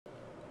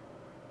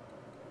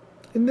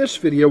In this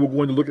video, we're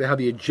going to look at how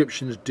the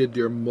Egyptians did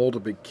their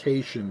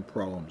multiplication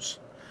problems.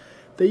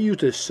 They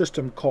used a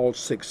system called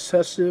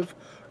successive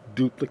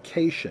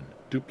duplication.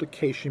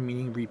 Duplication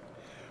meaning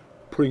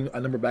putting a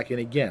number back in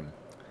again.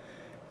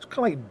 It's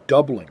kind of like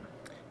doubling.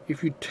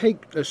 If you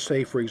take, let's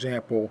say, for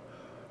example,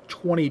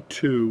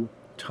 22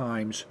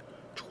 times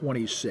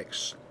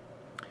 26.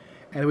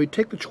 And if we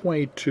take the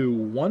 22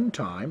 one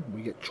time,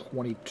 we get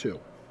 22.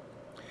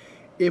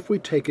 If we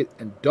take it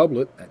and double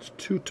it, that's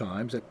 2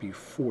 times, that'd be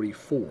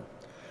 44.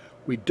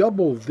 We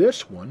double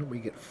this one, we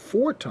get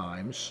 4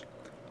 times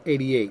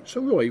 88.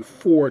 So really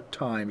 4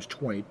 times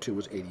 22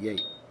 is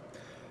 88.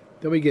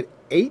 Then we get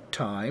 8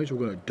 times,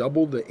 we're going to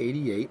double the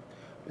 88.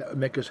 That would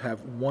make us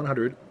have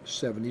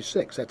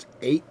 176. That's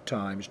 8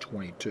 times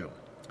 22.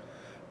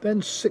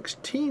 Then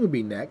 16 would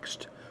be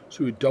next.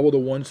 So we double the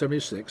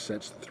 176,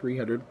 that's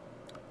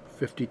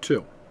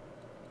 352.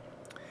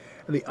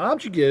 And the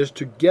object is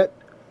to get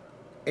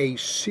a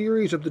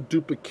series of the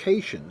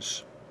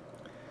duplications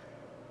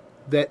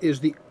that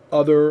is the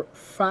other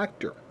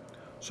factor.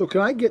 So can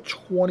I get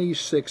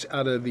 26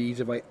 out of these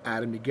if I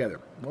add them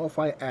together? Well, if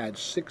I add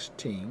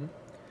 16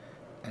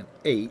 and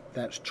 8,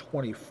 that's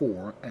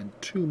 24, and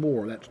 2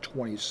 more, that's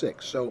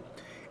 26. So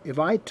if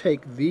I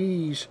take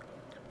these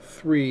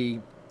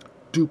 3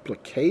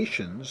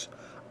 duplications,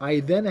 I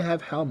then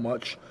have how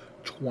much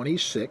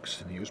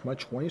 26, and here's my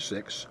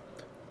 26,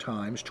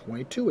 times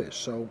 22 is.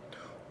 So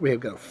we have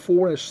got a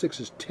 4 and a 6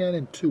 is 10,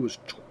 and 2 is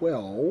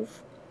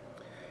 12.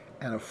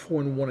 And a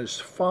 4 and 1 is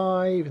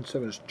 5, and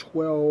 7 is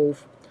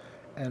 12,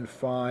 and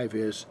 5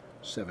 is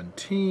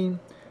 17,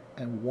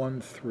 and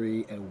 1,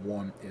 3, and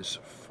 1 is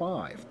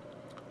 5.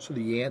 So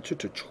the answer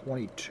to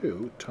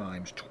 22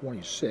 times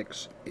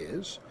 26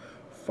 is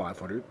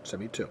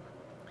 572.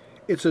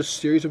 It's a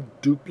series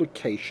of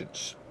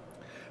duplications.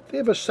 They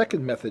have a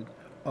second method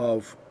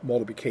of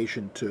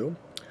multiplication too,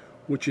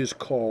 which is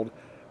called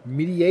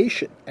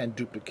mediation and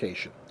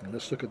duplication. And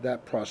let's look at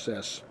that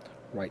process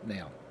right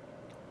now.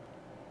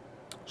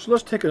 So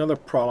let's take another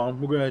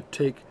problem. We're going to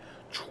take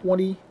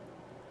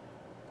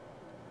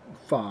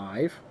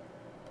 25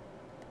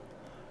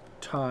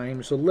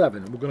 times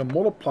 11. We're going to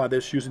multiply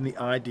this using the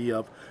idea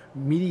of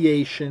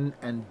mediation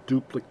and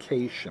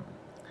duplication.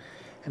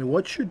 And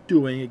what you're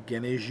doing,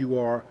 again, is you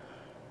are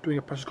doing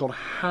a process called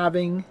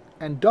halving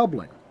and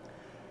doubling.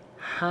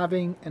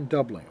 Halving and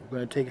doubling. We're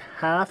going to take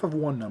half of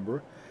one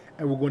number,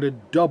 and we're going to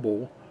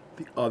double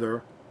the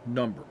other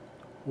number.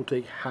 We'll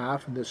take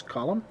half in this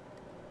column,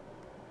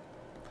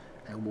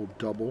 and we'll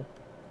double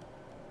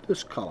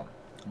this column.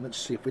 And let's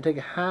see, if we take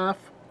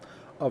half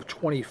of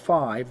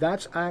 25,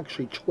 that's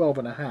actually 12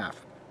 and a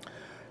half.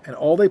 And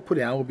all they put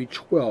down will be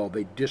 12.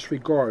 They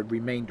disregard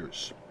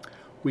remainders.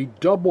 We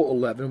double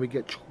 11, we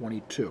get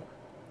 22.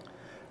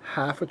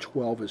 Half of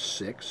 12 is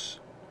 6.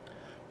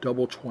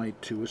 Double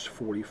 22 is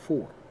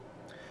 44.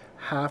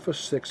 Half of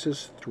 6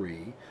 is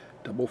 3.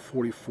 Double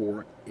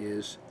 44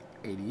 is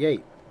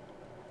 88.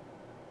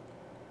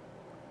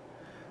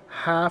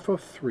 Half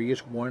of 3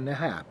 is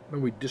 1.5.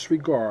 And we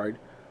disregard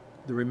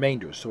the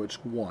remainder, so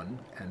it's 1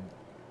 and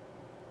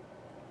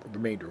the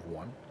remainder of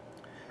 1.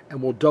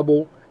 And we'll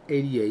double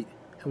 88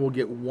 and we'll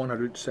get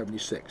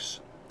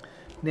 176.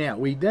 Now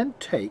we then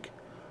take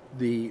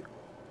the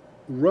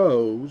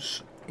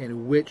rows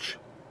in which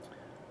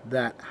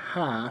that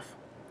half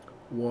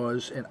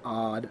was an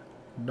odd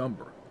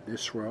number.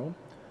 This row,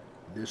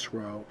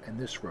 and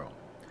this row.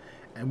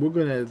 And we're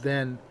going to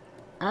then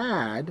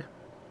add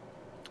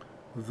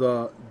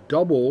the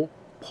double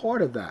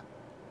part of that.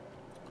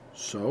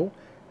 So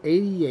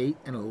 88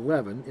 and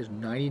 11 is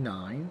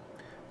 99.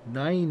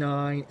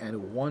 99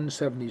 and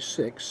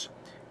 176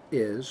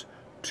 is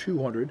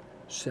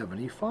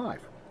 275.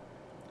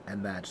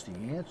 And that's the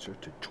answer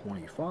to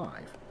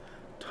 25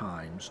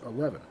 times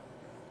 11.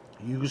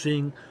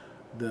 Using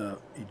the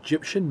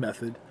Egyptian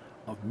method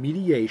of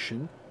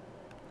mediation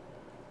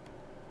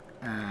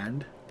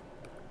and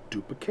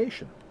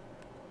duplication.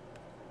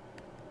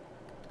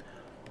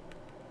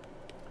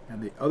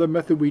 And the other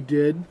method we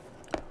did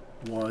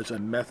was a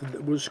method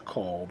that was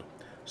called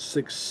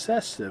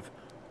successive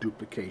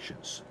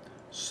duplications.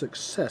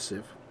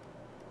 Successive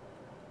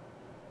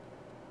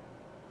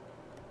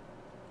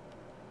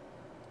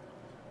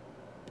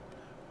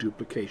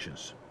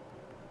duplications.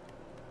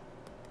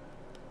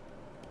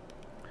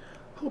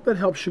 Hope that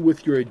helps you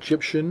with your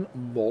Egyptian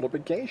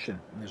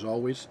multiplication. And as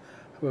always,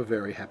 have a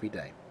very happy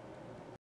day.